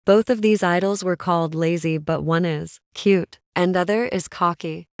Both of these idols were called lazy, but one is cute and other is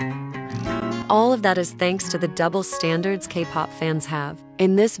cocky. All of that is thanks to the double standards K-pop fans have.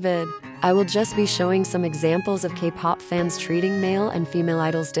 In this vid, I will just be showing some examples of K-pop fans treating male and female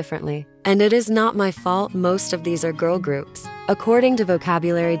idols differently. And it is not my fault, most of these are girl groups. According to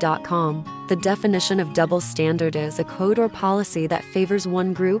vocabulary.com, the definition of double standard is a code or policy that favors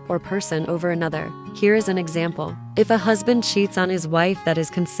one group or person over another. Here is an example. If a husband cheats on his wife, that is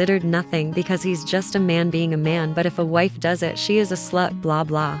considered nothing because he's just a man being a man, but if a wife does it, she is a slut, blah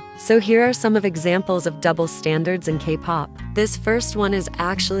blah. So here are some of examples of double standards in K-pop. This first one is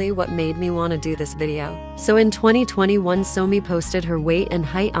actually what made me want to do this video. So in 2021, Somi posted her weight and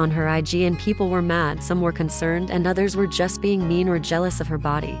height on her IG and people were mad, some were concerned, and others were just being mean or jealous of her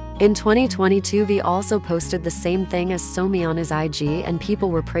body. In 2022, V also posted the same thing as Somi on his IG and people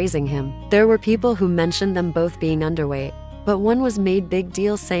were praising him. There were people who mentioned them both being underweight, but one was made big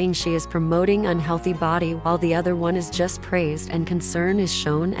deal saying she is promoting unhealthy body while the other one is just praised and concern is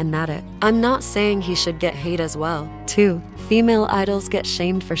shown and that it. I'm not saying he should get hate as well. 2. Female idols get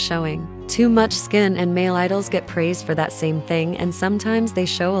shamed for showing too much skin and male idols get praised for that same thing, and sometimes they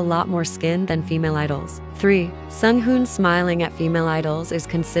show a lot more skin than female idols. 3. Sunghoon smiling at female idols is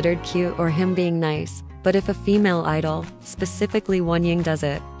considered cute or him being nice. But if a female idol, specifically Wonyoung, does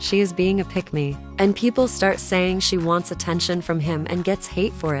it, she is being a pick-me. And people start saying she wants attention from him and gets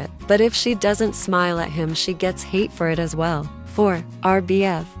hate for it. But if she doesn't smile at him, she gets hate for it as well. 4.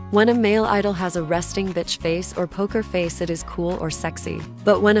 RBF. When a male idol has a resting bitch face or poker face, it is cool or sexy.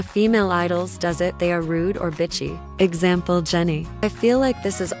 But when a female idol does it, they are rude or bitchy. Example, Jennie. I feel like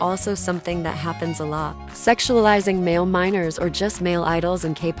this is also something that happens a lot. Sexualizing male minors or just male idols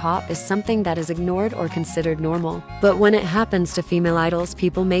in K-pop is something that is ignored or considered normal. But when it happens to female idols,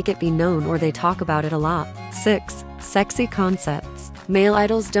 people make it be known or they talk about it a lot. 6. Sexy concepts. Male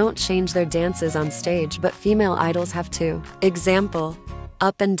idols don't change their dances on stage, but female idols have to. Example,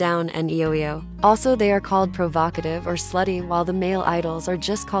 Up and Down and EOEO. Also, they are called provocative or slutty, while the male idols are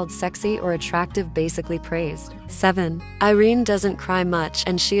just called sexy or attractive, basically praised. 7. Irene doesn't cry much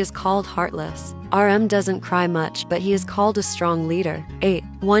and she is called heartless. RM doesn't cry much, but he is called a strong leader. 8.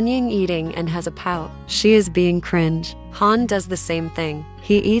 Wonyoung eating and has a pout. She is being cringe. Han does the same thing.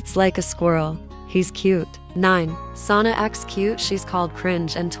 He eats like a squirrel. He's cute. 9. Sana acts cute, she's called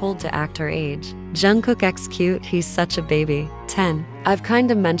cringe and told to act her age. Jungkook acts cute, he's such a baby. 10. I've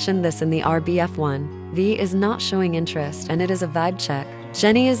kinda mentioned this in the RBF one. V is not showing interest and it is a vibe check.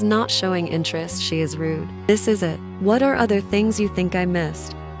 Jennie is not showing interest, she is rude. This is it. What are other things you think I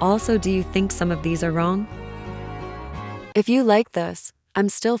missed? Also, do you think some of these are wrong? If you like this, I'm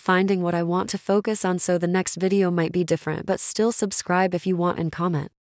still finding what I want to focus on, so the next video might be different, but still subscribe if you want and comment.